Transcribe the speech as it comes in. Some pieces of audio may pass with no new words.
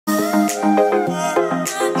Hey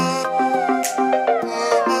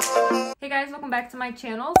guys, welcome back to my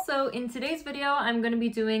channel. So in today's video, I'm going to be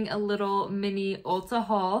doing a little mini Ulta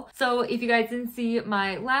haul. So if you guys didn't see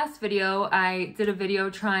my last video, I did a video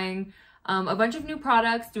trying a bunch of new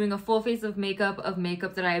products, doing a full face of makeup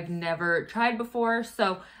that I've never tried before.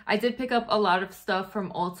 So I did pick up a lot of stuff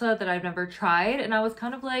from Ulta that I've never tried, and I was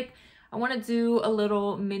kind of like, I want to do a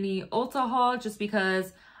little mini Ulta haul just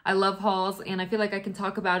because I love hauls and I feel like I can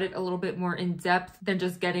talk about it a little bit more in depth than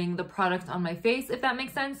just getting the product on my face, if that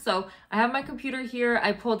makes sense. So I have my computer here.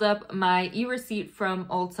 I pulled up my e-receipt from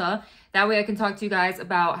Ulta. That way I can talk to you guys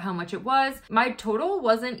about how much it was. My total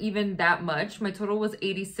wasn't even that much. My total was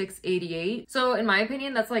 $86.88. So in my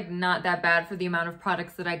opinion, that's like not that bad for the amount of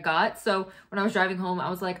products that I got. So when I was driving home, I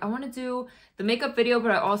was like, I want to do the makeup video,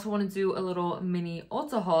 but I also want to do a little mini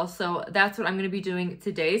Ulta haul. So that's what I'm going to be doing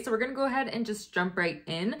today. So we're going to go ahead and just jump right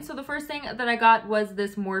in. So the first thing that I got was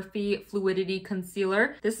this Morphe Fluidity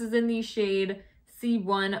Concealer. This is in the shade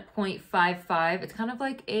C1.55. It's kind of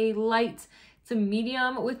like a light to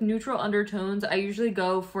medium with neutral undertones. I usually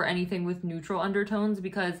go for anything with neutral undertones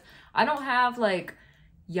because I don't have like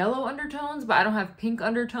yellow undertones, but I don't have pink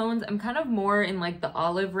undertones. I'm kind of more in like the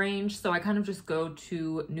olive range, so I kind of just go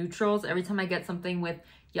to neutrals. Every time I get something with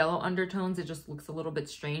yellow undertones, it just looks a little bit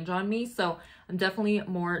strange on me, so I'm definitely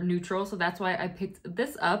more neutral, so that's why I picked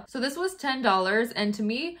this up. So this was $10, and to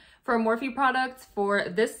me, for a Morphe product for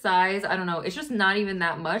this size, I don't know, it's just not even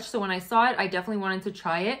that much. So when I saw it, I definitely wanted to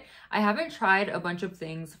try it. I haven't tried a bunch of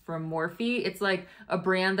things from Morphe. It's like a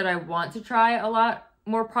brand that I want to try a lot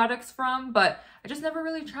more products from, but I just never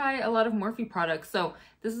really try a lot of Morphe products. So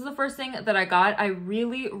this is the first thing that I got. I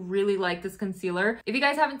really like this concealer. If you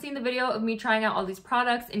guys haven't seen the video of me trying out all these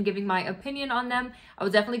products and giving my opinion on them, I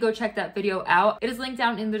would definitely go check that video out. It is linked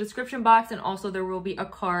down in the description box, and also there will be a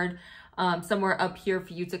card somewhere up here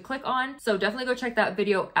for you to click on. So definitely go check that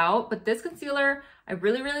video out. But this concealer, I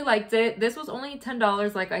really liked it. This was only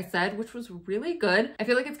 $10, like I said, which was really good. I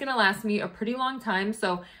feel like it's gonna last me a pretty long time,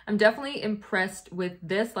 so I'm definitely impressed with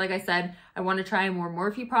this. Like I said, I want to try more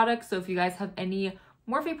Morphe products, so if you guys have any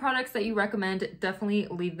Morphe products that you recommend, definitely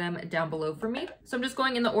leave them down below for me. So I'm just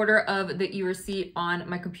going in the order of the e-receipt on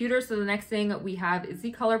my computer. So the next thing we have is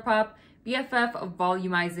the Colourpop BFF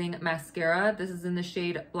Volumizing Mascara. This is in the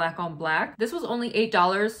shade Black on Black. This was only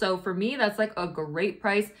 $8, so for me, that's like a great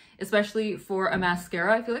price, especially for a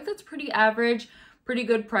mascara. I feel like that's pretty average, pretty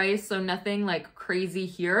good price, so nothing like crazy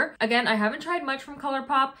here. Again, I haven't tried much from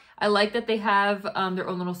Colourpop. I like that they have their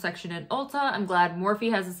own little section in Ulta. I'm glad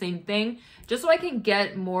Morphe has the same thing, just so I can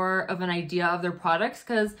get more of an idea of their products,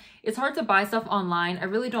 because it's hard to buy stuff online. I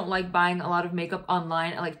really don't like buying a lot of makeup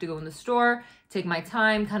online. I like to go in the store, take my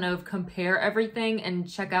time, kind of compare everything and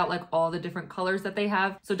check out like all the different colors that they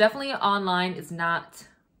have. So definitely online is not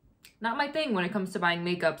my thing when it comes to buying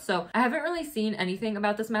makeup. So I haven't really seen anything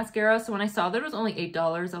about this mascara. So when I saw that it was only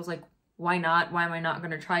 $8, I was like, why not? Why am I not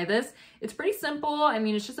going to try this? It's pretty simple. I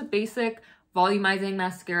mean, it's just a basic volumizing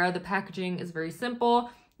mascara. The packaging is very simple,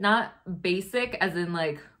 not basic as in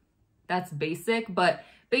like that's basic, but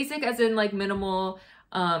basic as in like minimal,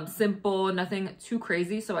 simple, nothing too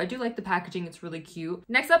crazy. So I do like the packaging. It's really cute.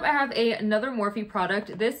 Next up, I have another Morphe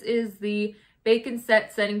product. This is the Bacon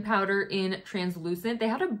Set Setting Powder in Translucent. They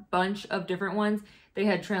had a bunch of different ones. They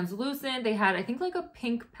had translucent, they had, I think, like a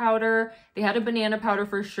pink powder. They had a banana powder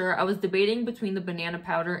for sure. I was debating between the banana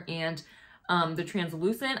powder and the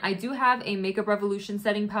translucent. I do have a Makeup Revolution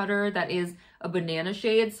setting powder that is a banana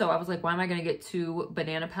shade, so I was like, why am I gonna get two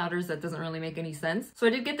banana powders? That doesn't really make any sense. So I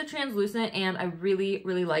did get the translucent and I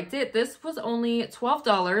really liked it. This was only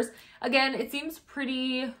 $12. Again, it seems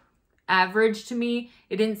pretty average to me.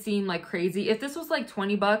 It didn't seem like crazy. If this was like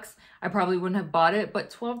 20 bucks, I probably wouldn't have bought it, but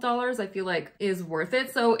 $12 I feel like is worth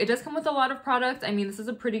it. So it does come with a lot of product. I mean, this is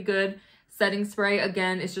a pretty good setting spray.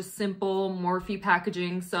 Again, it's just simple Morphe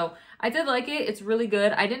packaging, so I did like it. It's really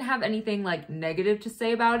good. I didn't have anything like negative to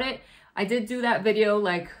say about it. I did do that video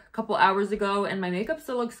like a couple hours ago and my makeup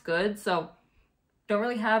still looks good, so don't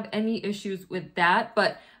really have any issues with that,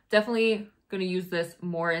 but definitely gonna use this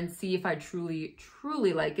more and see if I truly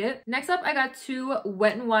like it. Next up, I got two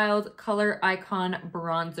Wet n Wild ColorIcon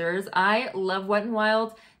Bronzers. I love Wet n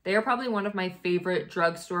Wild. They are probably one of my favorite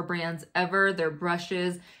drugstore brands ever. Their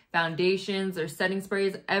brushes, foundations, their setting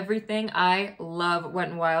sprays, everything. I love Wet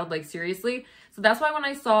n Wild, like seriously. So that's why when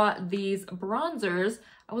I saw these bronzers,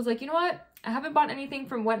 I was like, you know what? I haven't bought anything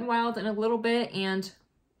from Wet n Wild in a little bit and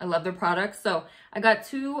I love their products. So I got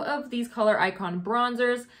two of these ColorIcon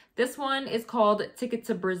bronzers. This one is called Ticket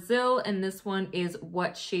to Brazil and this one is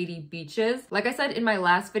What Shady Beaches. Like I said in my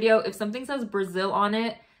last video, if something says Brazil on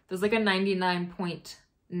it, there's like a 99.9%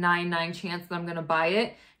 0.99 chance that I'm gonna buy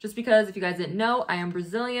it, just because if you guys didn't know, I am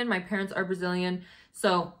Brazilian, my parents are Brazilian,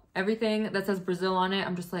 so everything that says Brazil on it,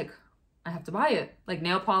 I'm just like, I have to buy it. Like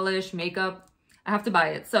nail polish, makeup, I have to buy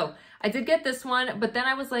it. So I did get this one, but then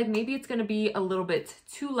I was like, maybe it's gonna be a little bit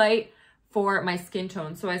too light for my skin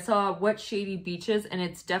tone. So I saw What Shady Beaches, and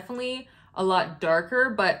it's definitely a lot darker,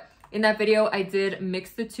 but in that video, I did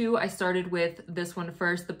mix the two. I started with this one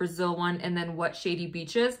first, the Brazil one, and then What Shady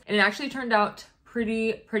Beaches, and it actually turned out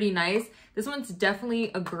pretty nice. This one's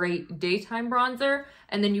definitely a great daytime bronzer,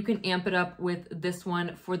 and then you can amp it up with this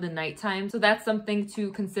one for the nighttime. So that's something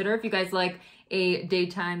to consider if you guys like a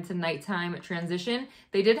daytime to nighttime transition.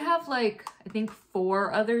 They did have like, I think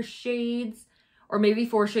 4 other shades, or maybe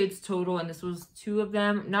 4 shades total, and this was 2 of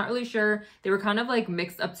them. Not really sure. They were kind of like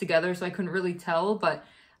mixed up together, so I couldn't really tell, but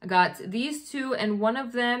I got these 2, and one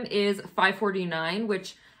of them is $5.49,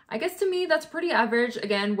 which I guess to me, that's pretty average.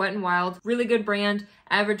 Again, Wet n Wild, really good brand,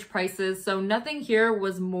 average prices. So nothing here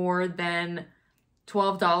was more than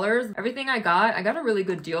 $12. Everything I got a really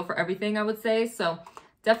good deal for everything, I would say. So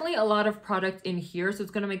definitely a lot of product in here. So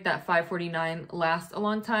it's gonna make that $5.49 last a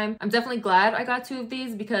long time. I'm definitely glad I got 2 of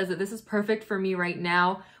these because this is perfect for me right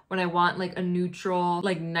now when I want like a neutral,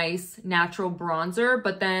 like nice natural bronzer.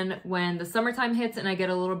 But then when the summertime hits and I get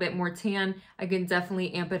a little bit more tan, I can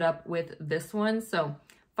definitely amp it up with this one. So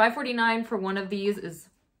 $5.49 for one of these is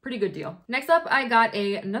pretty good deal. Next up, I got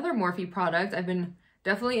another Morphe product. I've been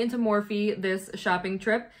definitely into Morphe this shopping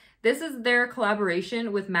trip. This is their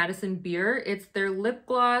collaboration with Madison Beer. It's their lip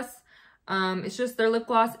gloss. It's just their lip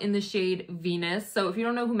gloss in the shade Venus. So if you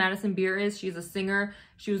don't know who Madison Beer is, she's a singer.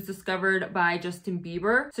 She was discovered by Justin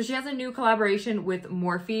Bieber. So she has a new collaboration with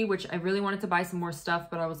Morphe, which I really wanted to buy some more stuff,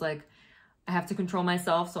 but I was like, I have to control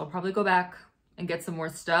myself. So I'll probably go back and get some more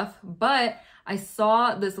stuff. But I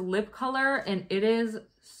saw this lip color and it is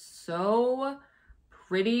so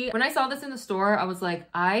pretty. When I saw this in the store, I was like,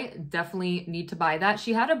 I definitely need to buy that.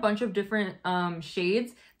 She had a bunch of different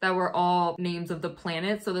shades that were all names of the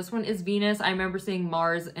planets. So this one is Venus. I remember seeing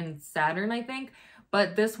Mars and Saturn, I think.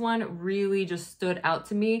 But this one really just stood out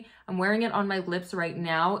to me. I'm wearing it on my lips right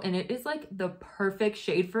now, and it is like the perfect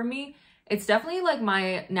shade for me. It's definitely like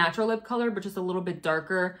my natural lip color, but just a little bit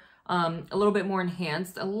darker. A little bit more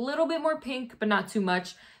enhanced, a little bit more pink, but not too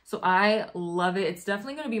much. So I love it. It's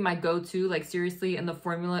definitely going to be my go-to, like seriously, and the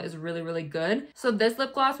formula is really good. So this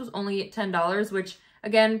lip gloss was only $10, which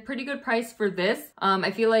again, pretty good price for this.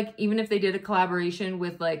 I feel like even if they did a collaboration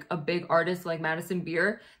with like a big artist like Madison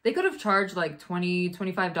Beer, they could have charged like $20,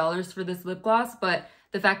 $25 for this lip gloss, but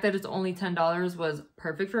the fact that it's only $10 was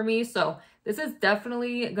perfect for me. So this is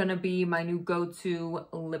definitely gonna be my new go-to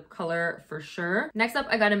lip color for sure. Next up,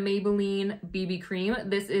 I got a Maybelline BB cream.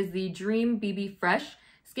 This is the Dream BB Fresh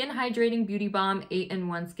Skin Hydrating Beauty Balm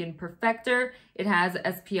 8-in-1 Skin Perfector. It has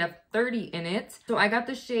SPF 30 in it. So I got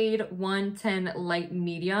the shade 110 Light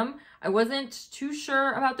Medium. I wasn't too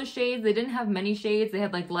sure about the shades. They didn't have many shades. They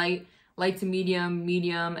had like light to medium,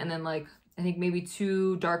 medium, and then like I think maybe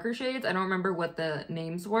 2 darker shades. I don't remember what the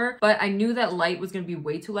names were, but I knew that light was going to be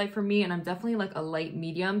way too light for me, and I'm definitely like a light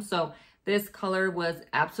medium. So this color was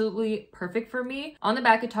absolutely perfect for me. On the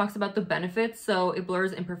back, it talks about the benefits. So it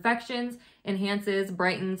blurs imperfections, enhances,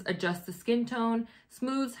 brightens, adjusts the skin tone,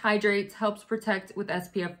 smooths, hydrates, helps protect with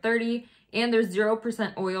SPF 30, and there's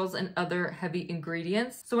 0% oils and other heavy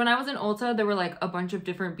ingredients. So when I was in Ulta, there were like a bunch of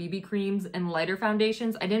different BB creams and lighter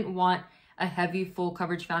foundations. I didn't want a heavy full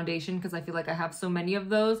coverage foundation because I feel like I have so many of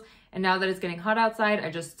those, and now that it's getting hot outside, I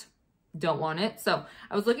just don't want it. So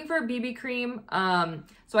I was looking for a BB cream.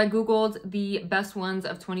 So I googled the best ones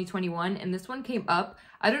of 2021, and this one came up.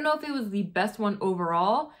 I don't know if it was the best one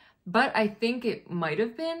overall, but I think it might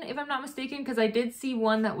have been, if I'm not mistaken, because I did see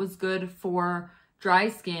one that was good for dry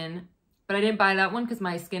skin, but I didn't buy that one because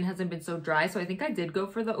my skin hasn't been so dry. So I think I did go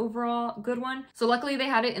for the overall good one. So luckily they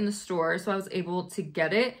had it in the store, so I was able to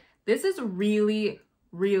get it. This is really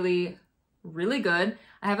good.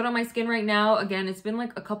 I have it on my skin right now. Again, it's been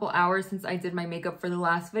like a couple hours since I did my makeup for the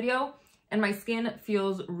last video, and my skin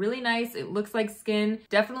feels really nice. It looks like skin.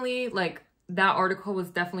 Definitely, like, that article was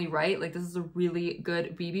definitely right. Like, this is a really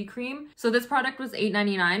good BB cream. So this product was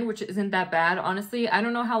 $8.99, which isn't that bad. Honestly, I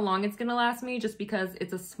don't know how long it's gonna last me just because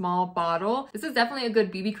it's a small bottle. This is definitely a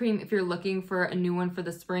good BB cream if you're looking for a new one for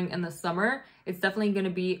the spring and the summer. It's definitely gonna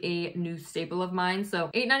be a new staple of mine. So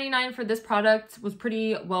 $8.99 for this product was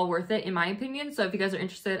pretty well worth it in my opinion. So if you guys are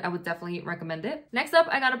interested, I would definitely recommend it. Next up,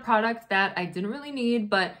 I got a product that I didn't really need,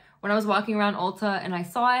 but when I was walking around Ulta and I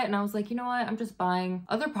saw it and I was like, you know what? I'm just buying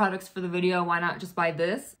other products for the video. Why not just buy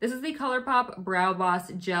this? This is the Colourpop Brow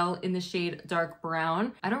Boss Gel in the shade Dark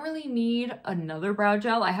Brown. I don't really need another brow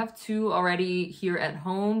gel. I have two already here at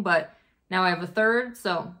home, but now I have a third,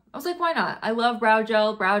 so I was like, why not? I love brow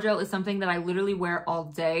gel. Brow gel is something that I literally wear all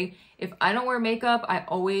day. If I don't wear makeup, I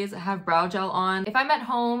always have brow gel on. If I'm at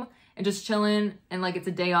home and just chilling and like it's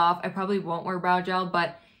a day off, I probably won't wear brow gel,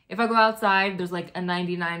 but if I go outside, there's like a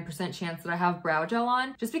 99% chance that I have brow gel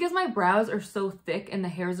on. Just because my brows are so thick and the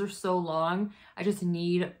hairs are so long, I just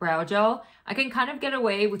need brow gel. I can kind of get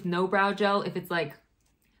away with no brow gel if it's like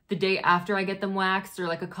the day after I get them waxed or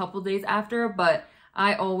like a couple days after, but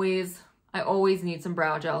I always need some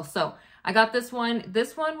brow gel. So I got this one.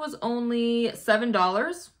 This one was only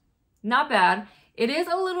 $7. Not bad. It is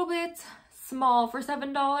a little bit small for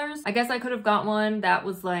 $7. I guess I could have got one that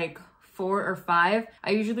was like $4 or $5. I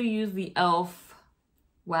usually use the e.l.f.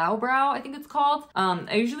 Wow Brow, I think it's called.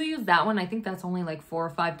 I usually use that one. I think that's only like $4 or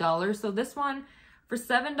 $5. So this one for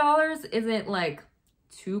 $7 isn't like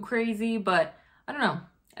too crazy, but I don't know.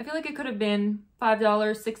 I feel like it could have been $5,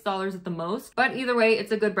 $6 at the most. But either way,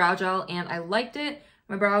 it's a good brow gel and I liked it.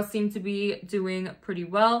 My brows seem to be doing pretty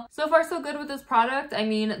well. So far, so good with this product. I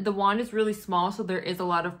mean, the wand is really small, so there is a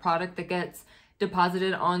lot of product that gets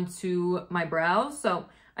deposited onto my brows. So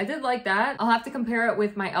I did like that. I'll have to compare it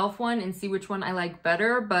with my e.l.f. one and see which one I like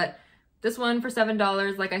better. But this one for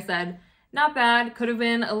 $7, like I said, not bad. Could have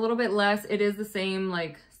been a little bit less. It is the same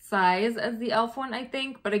like size as the e.l.f. one, I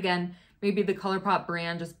think. But again, maybe the Colourpop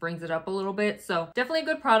brand just brings it up a little bit. So definitely a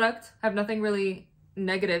good product. I have nothing really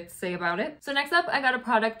negative to say about it. So next up, I got a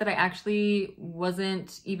product that I actually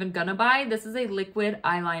wasn't even gonna buy. This is a liquid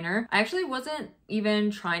eyeliner. I actually wasn't even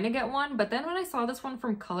trying to get one, but then when I saw this one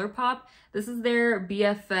from Colourpop, this is their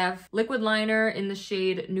BFF liquid liner in the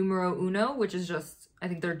shade numero uno, which is just, I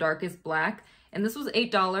think, their darkest black. And this was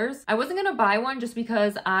 $8. I wasn't gonna buy one just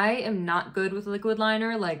because I am not good with liquid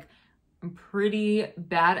liner. Like, I'm pretty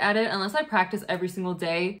bad at it. Unless I practice every single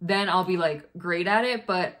day, then I'll be like great at it,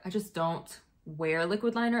 but I just don't wear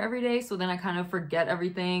liquid liner every day. So then I kind of forget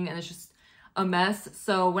everything and it's just a mess.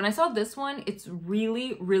 So when I saw this one, it's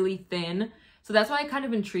really, really thin. So that's why it kind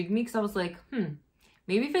of intrigued me because I was like,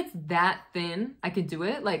 maybe if it's that thin, I could do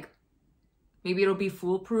it. Like maybe it'll be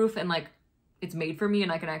foolproof and like it's made for me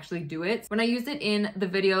and I can actually do it. When I used it in the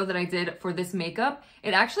video that I did for this makeup,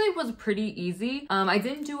 it actually was pretty easy. I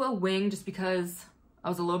didn't do a wing just because I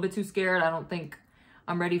was a little bit too scared. I don't think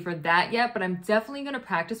I'm ready for that yet, but I'm definitely gonna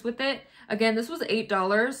practice with it. Again, this was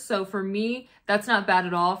 $8, so for me, that's not bad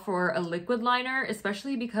at all for a liquid liner,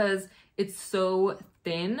 especially because it's so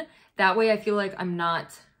thin. That way I feel like I'm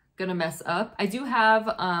not gonna mess up. I do have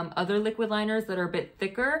other liquid liners that are a bit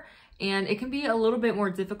thicker, and it can be a little bit more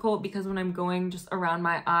difficult because when I'm going just around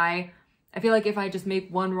my eye, I feel like if I just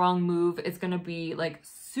make one wrong move, it's gonna be like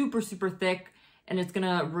super, super thick and it's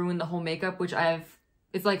gonna ruin the whole makeup, which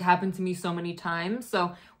it's like happened to me so many times.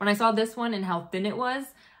 So when I saw this one and how thin it was,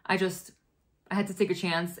 I had to take a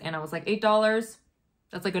chance and I was like, $8,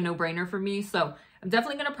 that's like a no-brainer for me. So I'm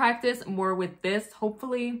definitely gonna practice more with this.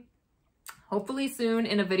 Hopefully soon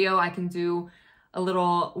in a video I can do a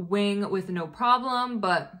little wing with no problem,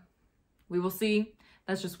 but we will see.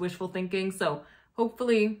 That's just wishful thinking. So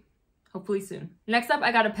hopefully soon. Next up,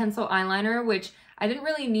 I got a pencil eyeliner, which I didn't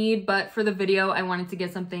really need, but for the video, I wanted to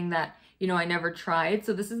get something that, you know, I never tried.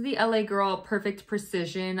 So this is the LA Girl Perfect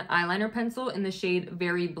Precision eyeliner pencil in the shade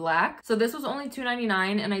Very Black. So this was only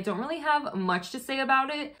 $2.99 and I don't really have much to say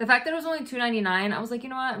about it. The fact that it was only $2.99, I was like, you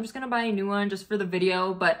know what, I'm just gonna buy a new one just for the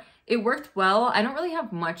video, but it worked well. I don't really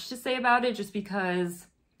have much to say about it just because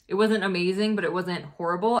it wasn't amazing, but it wasn't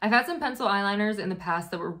horrible. I've had some pencil eyeliners in the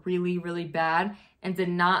past that were really, really bad and did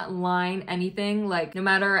not line anything. Like no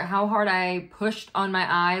matter how hard I pushed on my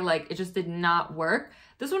eye, like it just did not work.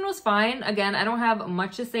 This one was fine. Again, I don't have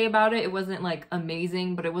much to say about it. It wasn't like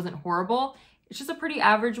amazing, but it wasn't horrible. It's just a pretty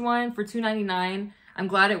average one for $2.99. I'm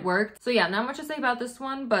glad it worked. So yeah, not much to say about this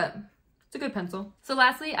one, but it's a good pencil. So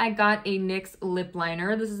lastly, I got a NYX lip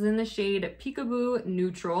liner. This is in the shade Peekaboo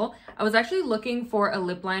Neutral. I was actually looking for a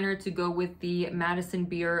lip liner to go with the Madison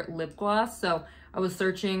Beer Lip Gloss. So I was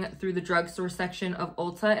searching through the drugstore section of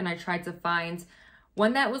Ulta and I tried to find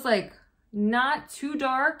one that was like not too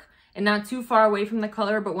dark and not too far away from the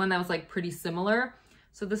color, but one that was like pretty similar.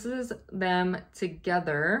 So this is them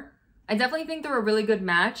together. I definitely think they're a really good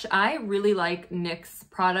match. I really like NYX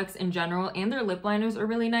products in general, and their lip liners are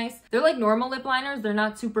really nice. They're like normal lip liners. They're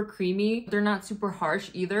not super creamy. They're not super harsh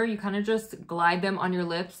either. You kind of just glide them on your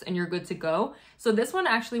lips and you're good to go. So this one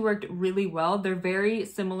actually worked really well. They're very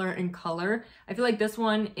similar in color. I feel like this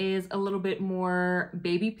one is a little bit more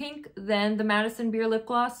baby pink than the Madison Beer Lip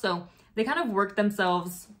Gloss. So they kind of work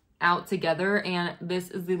themselves out together, and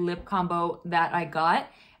this is the lip combo that I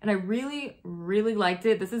got. And I really, really liked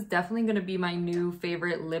it. This is definitely gonna be my new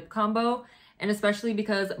favorite lip combo. And especially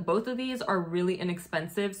because both of these are really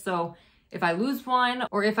inexpensive. So if I lose one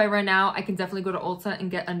or if I run out, I can definitely go to Ulta and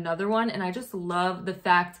get another one. And I just love the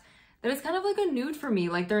fact that it's kind of like a nude for me.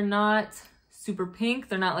 Like they're not super pink.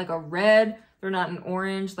 They're not like a red. They're not an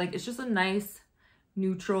orange. Like it's just a nice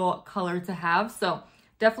neutral color to have. So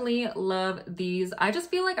definitely love these. I just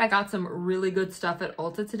feel like I got some really good stuff at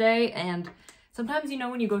Ulta today. And sometimes, you know,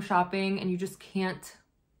 when you go shopping and you just can't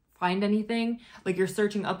find anything, like you're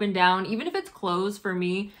searching up and down, even if it's clothes for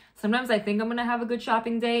me, sometimes I think I'm gonna have a good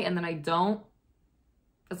shopping day and then I don't.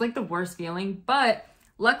 It's like the worst feeling, but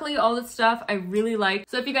luckily all this stuff I really like.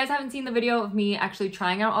 So if you guys haven't seen the video of me actually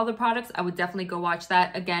trying out all the products, I would definitely go watch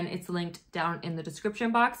that. Again, it's linked down in the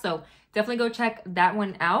description box, so definitely go check that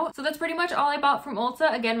one out. So that's pretty much all I bought from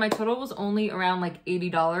Ulta. Again, my total was only around like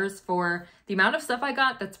 $80 for the amount of stuff I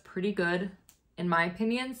got. That's pretty good in my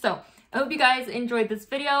opinion. So I hope you guys enjoyed this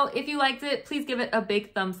video. If you liked it, please give it a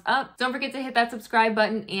big thumbs up. Don't forget to hit that subscribe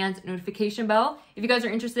button and notification bell. If you guys are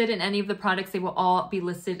interested in any of the products, they will all be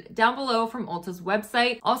listed down below from Ulta's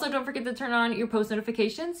website. Also, don't forget to turn on your post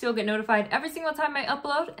notifications so you'll get notified every single time I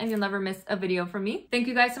upload and you'll never miss a video from me. Thank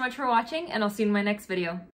you guys so much for watching, and I'll see you in my next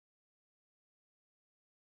video.